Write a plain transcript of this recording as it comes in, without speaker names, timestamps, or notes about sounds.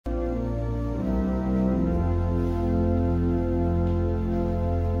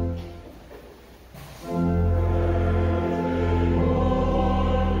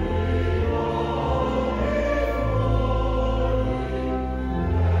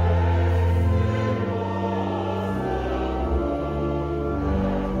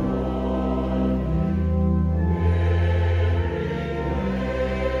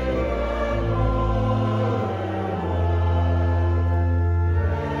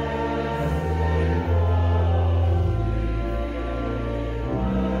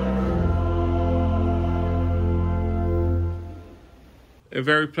A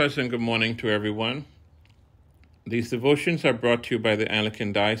very pleasant good morning to everyone. These devotions are brought to you by the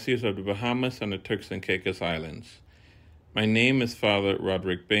Anglican Diocese of the Bahamas and the Turks and Caicos Islands. My name is Father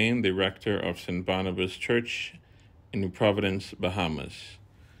Roderick Bain, the Rector of St. Barnabas Church in New Providence, Bahamas.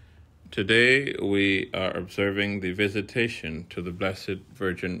 Today we are observing the Visitation to the Blessed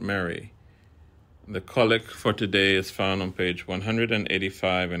Virgin Mary. The collect for today is found on page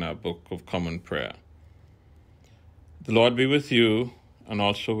 185 in our Book of Common Prayer. The Lord be with you and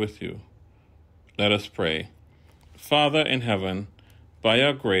also with you. Let us pray. Father in heaven, by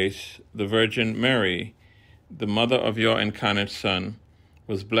your grace, the Virgin Mary, the mother of your incarnate Son,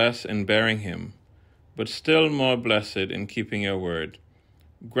 was blessed in bearing him, but still more blessed in keeping your word.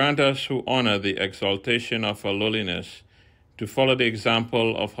 Grant us who honor the exaltation of her lowliness to follow the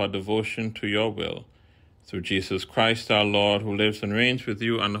example of her devotion to your will. Through Jesus Christ our Lord, who lives and reigns with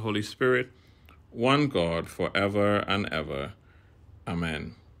you and the Holy Spirit, one God, forever and ever.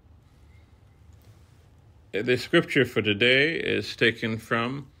 Amen. The scripture for today is taken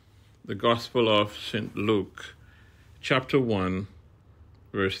from the Gospel of St. Luke, chapter 1,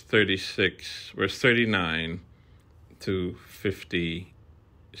 verse 39 to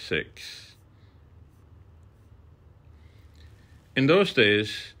 56. In those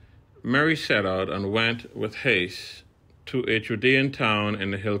days, Mary set out and went with haste to a Judean town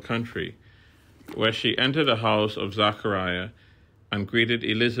in the hill country, where she entered the house of Zachariah and greeted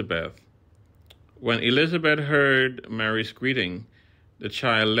Elizabeth. When Elizabeth heard Mary's greeting, the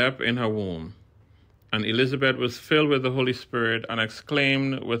child leapt in her womb, and Elizabeth was filled with the Holy Spirit and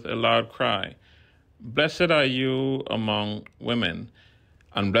exclaimed with a loud cry, "Blessed are you among women,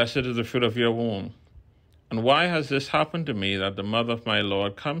 and blessed is the fruit of your womb. And why has this happened to me, that the mother of my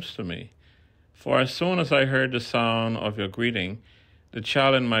Lord comes to me? For as soon as I heard the sound of your greeting, the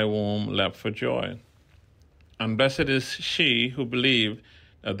child in my womb leapt for joy. And blessed is she who believed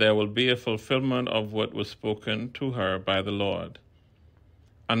that there will be a fulfillment of what was spoken to her by the Lord."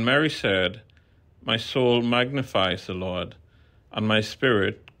 And Mary said, "My soul magnifies the Lord, and my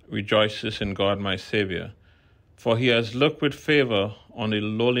spirit rejoices in God my Saviour, for he has looked with favor on the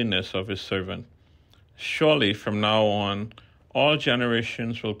lowliness of his servant. Surely from now on all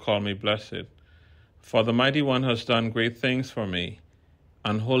generations will call me blessed, for the Mighty One has done great things for me,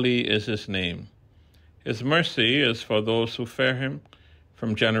 and holy is his name. His mercy is for those who fear him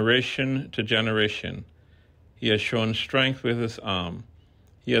from generation to generation. He has shown strength with his arm.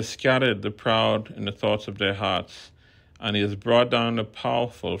 He has scattered the proud in the thoughts of their hearts, and he has brought down the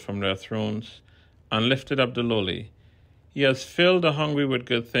powerful from their thrones and lifted up the lowly. He has filled the hungry with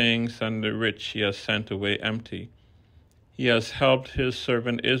good things, and the rich he has sent away empty. He has helped his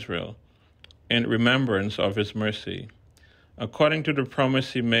servant Israel in remembrance of his mercy, according to the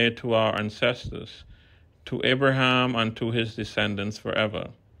promise he made to our ancestors, to Abraham and to his descendants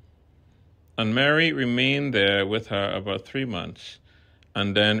forever." And Mary remained there with her about 3 months,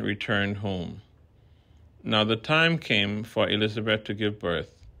 and then returned home. Now the time came for Elizabeth to give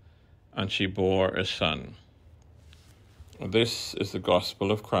birth, and she bore a son. This is the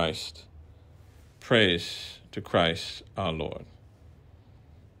gospel of Christ. Praise to Christ our Lord.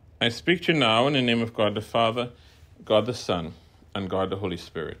 I speak to you now in the name of God the Father, God the Son, and God the Holy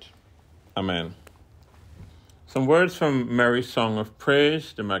Spirit. Amen. Some words from Mary's Song of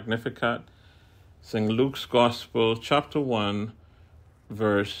Praise, the Magnificat, St. Luke's Gospel, chapter 1,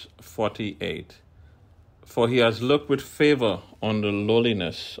 verse 48. "For he has looked with favor on the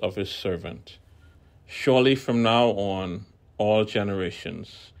lowliness of his servant. Surely from now on all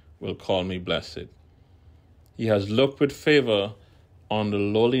generations will call me blessed. He has looked with favor on the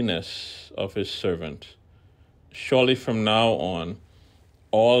lowliness of his servant. Surely from now on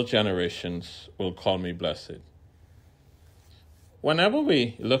all generations will call me blessed." Whenever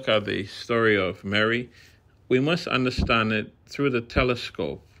we look at the story of Mary, we must understand it through the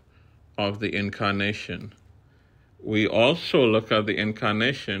telescope of the Incarnation. We also look at the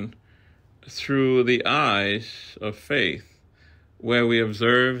Incarnation through the eyes of faith, where we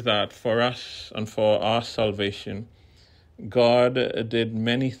observe that for us and for our salvation, God did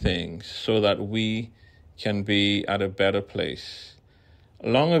many things so that we can be at a better place.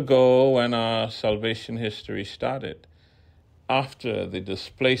 Long ago, when our salvation history started, after the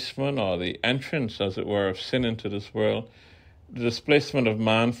displacement or the entrance, as it were, of sin into this world, the displacement of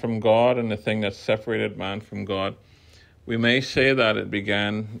man from God and the thing that separated man from God, we may say that it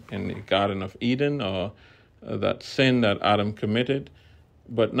began in the Garden of Eden, or that sin that Adam committed.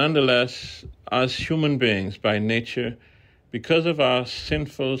 But nonetheless, as human beings by nature, because of our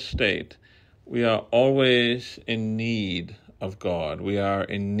sinful state, we are always in need of God. We are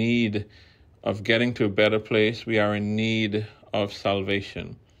in need of getting to a better place. We are in need of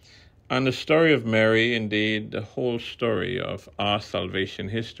salvation. And the story of Mary, indeed, the whole story of our salvation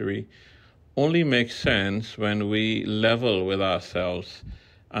history, only makes sense when we level with ourselves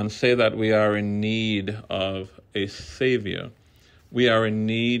and say that we are in need of a Savior. We are in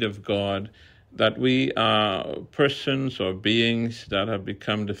need of God, that we are persons or beings that have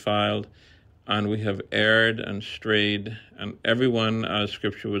become defiled, and we have erred and strayed, and everyone, as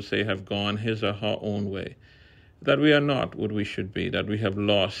Scripture would say, have gone his or her own way. That we are not what we should be, that we have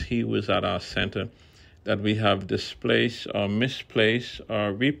lost He who is at our center, that we have displaced or misplaced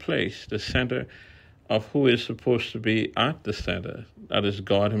or replaced the center of who is supposed to be at the center, that is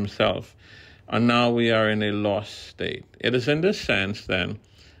God Himself. And now we are in a lost state. It is in this sense, then,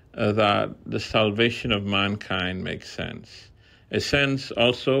 that the salvation of mankind makes sense. A sense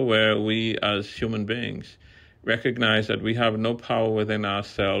also where we as human beings recognize that we have no power within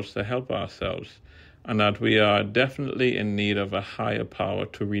ourselves to help ourselves, and that we are definitely in need of a higher power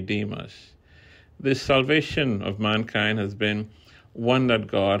to redeem us. This salvation of mankind has been one that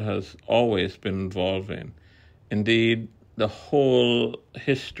God has always been involved in. Indeed, the whole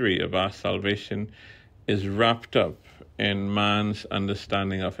history of our salvation is wrapped up in man's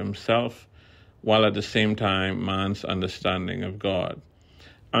understanding of himself, while at the same time man's understanding of God.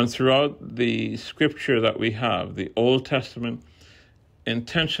 And throughout the scripture that we have, the Old Testament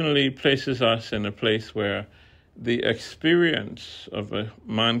intentionally places us in a place where the experience of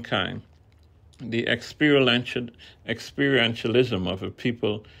mankind, the experientialism of a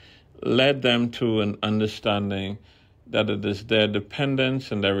people, led them to an understanding that it is their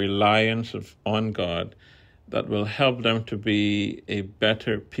dependence and their reliance on God that will help them to be a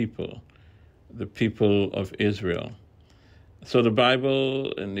better people, the people of Israel. So the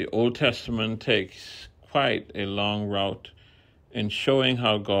Bible in the Old Testament takes quite a long route in showing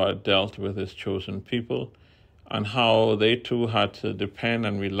how God dealt with His chosen people and how they too had to depend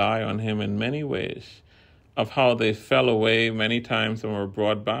and rely on Him in many ways, of how they fell away many times and were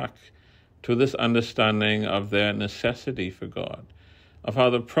brought back to this understanding of their necessity for God, of how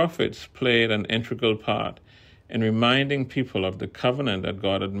the prophets played an integral part in reminding people of the covenant that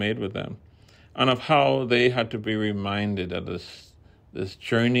God had made with them, and of how they had to be reminded that this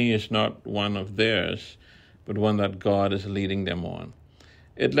journey is not one of theirs, but one that God is leading them on.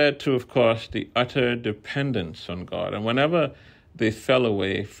 It led to, of course, the utter dependence on God. And whenever they fell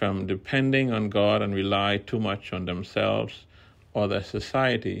away from depending on God and relied too much on themselves or their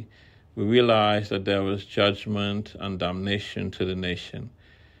society, we realized that there was judgment and damnation to the nation.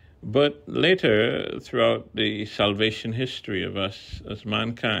 But later, throughout the salvation history of us as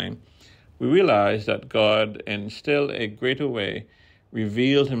mankind, we realized that God, in still a greater way,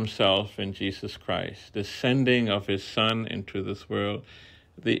 revealed Himself in Jesus Christ, the sending of His Son into this world,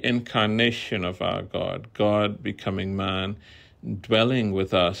 the incarnation of our God, God becoming man, dwelling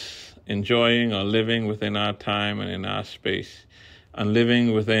with us, enjoying or living within our time and in our space, and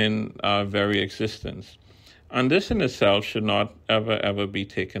living within our very existence. And this in itself should not ever be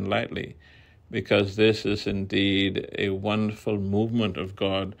taken lightly, because this is indeed a wonderful movement of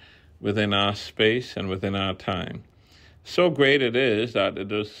God within our space and within our time. So great it is that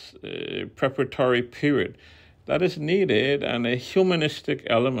it is a preparatory period that is needed and a humanistic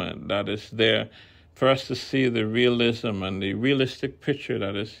element that is there for us to see the realism and the realistic picture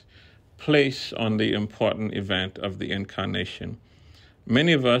that is placed on the important event of the incarnation.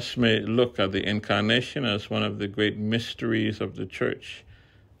 Many of us may look at the incarnation as one of the great mysteries of the church.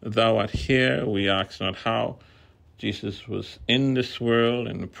 Thou art here, we ask not how. Jesus was in this world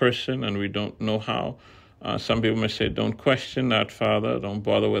in a person, and we don't know how. Some people may say, don't question that, Father. Don't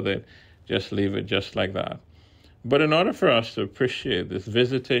bother with it. Just leave it just like that. But in order for us to appreciate this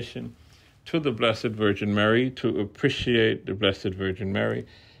visitation to the Blessed Virgin Mary, to appreciate the Blessed Virgin Mary,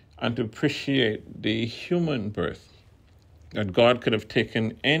 and to appreciate the human birth, that God could have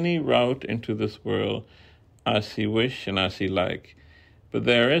taken any route into this world as He wished and as He liked. But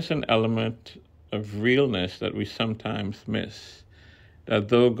there is an element of realness that we sometimes miss, that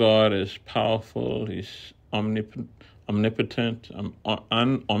though God is powerful, He's omnipotent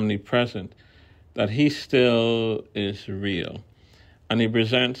and omnipresent, that He still is real. And He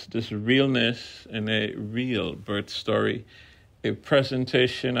presents this realness in a real birth story, a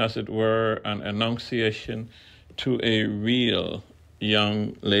presentation, as it were, an annunciation to a real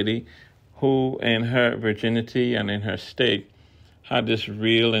young lady who, in her virginity and in her state, had this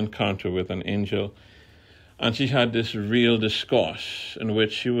real encounter with an angel. And she had this real discourse in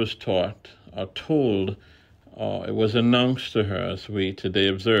which she was taught or told, or it was announced to her, as we today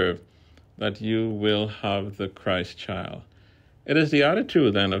observe, that you will have the Christ child. It is the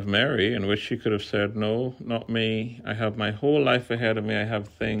attitude then of Mary, in which she could have said, "No, not me. I have my whole life ahead of me. I have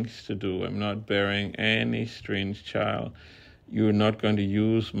things to do. I'm not bearing any strange child. You're not going to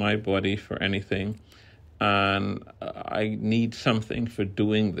use my body for anything. And I need something for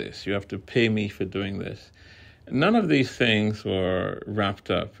doing this. You have to pay me for doing this." None of these things were wrapped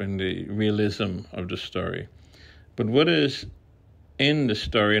up in the realism of the story. But what is in the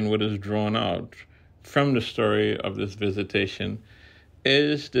story and what is drawn out from the story of this visitation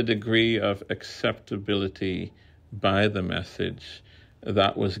is the degree of acceptability by the message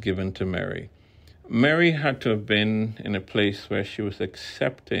that was given to Mary. Mary had to have been in a place where she was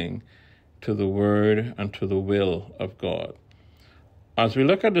accepting to the word and to the will of God. As we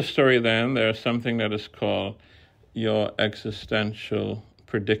look at the story then, there's something that is called your existential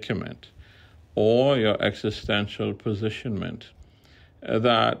predicament or your existential positionment.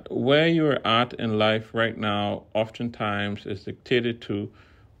 That where you're at in life right now oftentimes is dictated to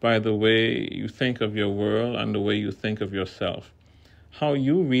by the way you think of your world and the way you think of yourself. How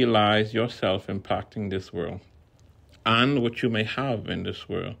you realize yourself impacting this world and what you may have in this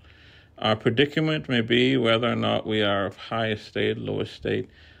world. Our predicament may be whether or not we are of high estate, low estate,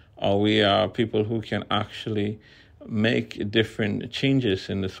 or we are people who can actually make different changes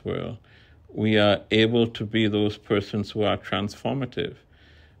in this world. We are able to be those persons who are transformative.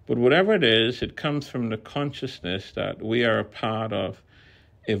 But whatever it is, it comes from the consciousness that we are a part of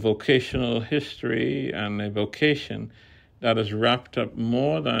a vocational history and a vocation that is wrapped up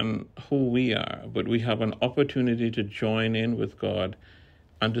more than who we are. But we have an opportunity to join in with God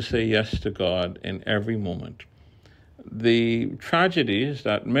and to say yes to God in every moment. The tragedy is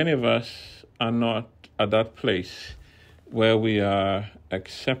that many of us are not at that place where we are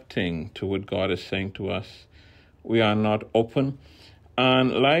accepting to what God is saying to us. We are not open.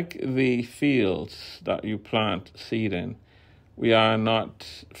 And like the fields that you plant seed in, we are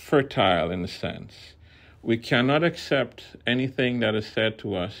not fertile in a sense. We cannot accept anything that is said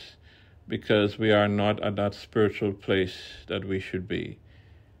to us because we are not at that spiritual place that we should be.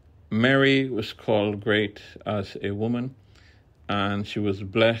 Mary was called great as a woman, and she was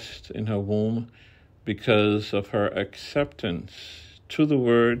blessed in her womb because of her acceptance to the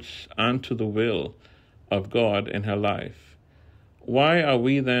words and to the will of God in her life. Why are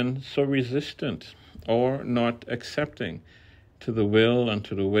we then so resistant or not accepting to the will and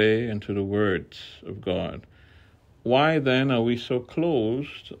to the way and to the words of God? Why then are we so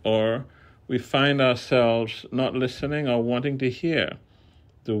closed, or we find ourselves not listening or wanting to hear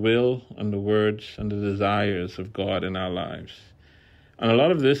the will and the words and the desires of God in our lives? And a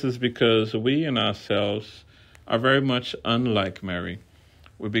lot of this is because we in ourselves are very much unlike Mary.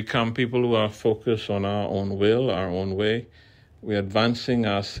 We become people who are focused on our own will, our own way. We're advancing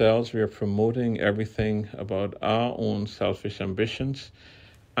ourselves. We are promoting everything about our own selfish ambitions.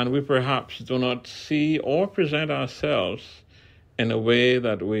 And we perhaps do not see or present ourselves in a way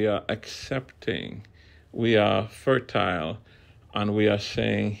that we are accepting. We are fertile. And we are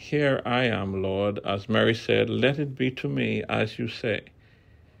saying, "Here I am, Lord." As Mary said, "Let it be to me as you say."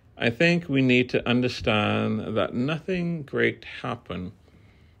 I think we need to understand that nothing great happened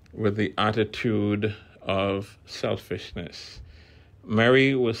with the attitude of selfishness.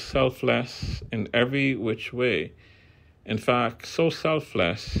 Mary was selfless in every which way. In fact, so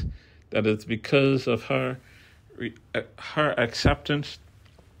selfless that it's because of her acceptance,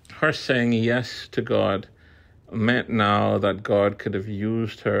 her saying yes to God, meant now that God could have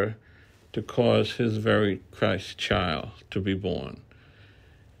used her to cause his very Christ child to be born.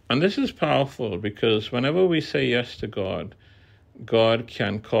 And this is powerful because whenever we say yes to God, God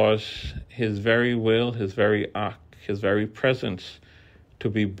can cause his very will, his very act, his very presence to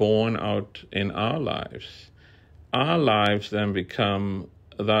be born out in our lives. Our lives then become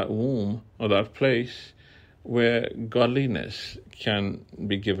that womb or that place where godliness can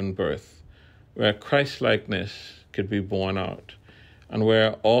be given birth, where Christ-likeness could be born out, and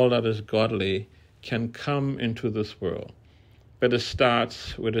where all that is godly can come into this world. But it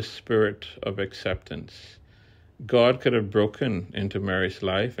starts with a spirit of acceptance. God could have broken into Mary's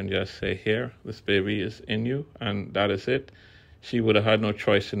life and just say, "Here, this baby is in you," and that is it. She would have had no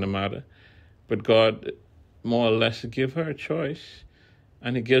choice in the matter. But God more or less give her a choice,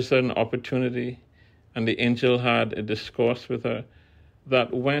 and he gives her an opportunity, and the angel had a discourse with her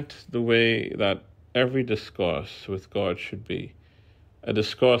that went the way that every discourse with God should be. A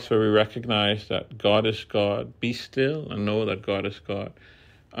discourse where we recognize that God is God, be still and know that God is God,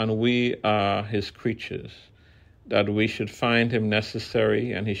 and we are his creatures, that we should find him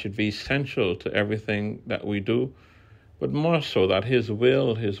necessary and he should be essential to everything that we do, but more so that his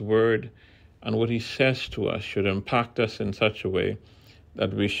will, his word, and what he says to us should impact us in such a way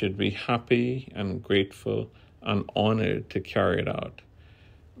that we should be happy and grateful and honored to carry it out.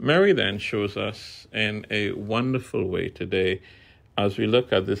 Mary then shows us in a wonderful way today, as we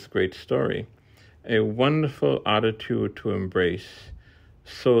look at this great story, a wonderful attitude to embrace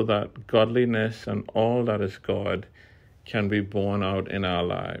so that godliness and all that is God can be borne out in our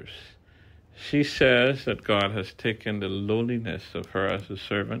lives. She says that God has taken the lowliness of her as a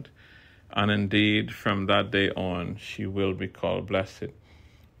servant, and indeed from that day on she will be called blessed.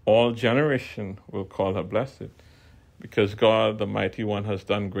 All generation will call her blessed, because God, the Mighty One, has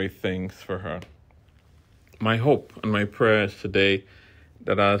done great things for her. My hope and my prayer is today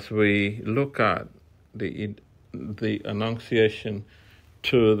that as we look at the Annunciation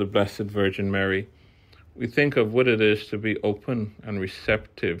to the Blessed Virgin Mary, we think of what it is to be open and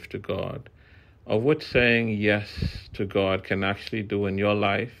receptive to God, of what saying yes to God can actually do in your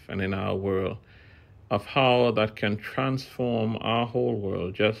life and in our world, of how that can transform our whole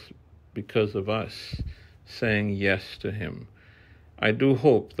world just because of us saying yes to him. I do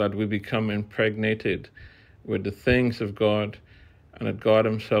hope that we become impregnated with the things of God, and that God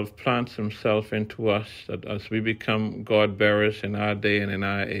himself plants himself into us, that as we become God bearers in our day and in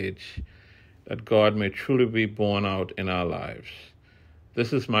our age, that God may truly be born out in our lives.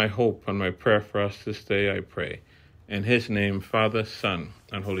 This is my hope and my prayer for us this day, I pray. In his name, Father, Son,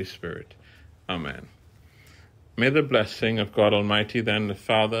 and Holy Spirit. Amen. May the blessing of God Almighty, then, the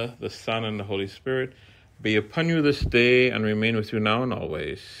Father, the Son, and the Holy Spirit, be upon you this day and remain with you now and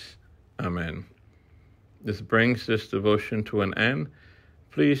always. Amen. This brings this devotion to an end.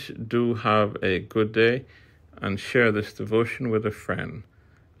 Please do have a good day and share this devotion with a friend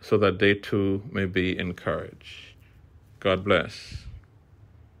so that they too may be encouraged. God bless.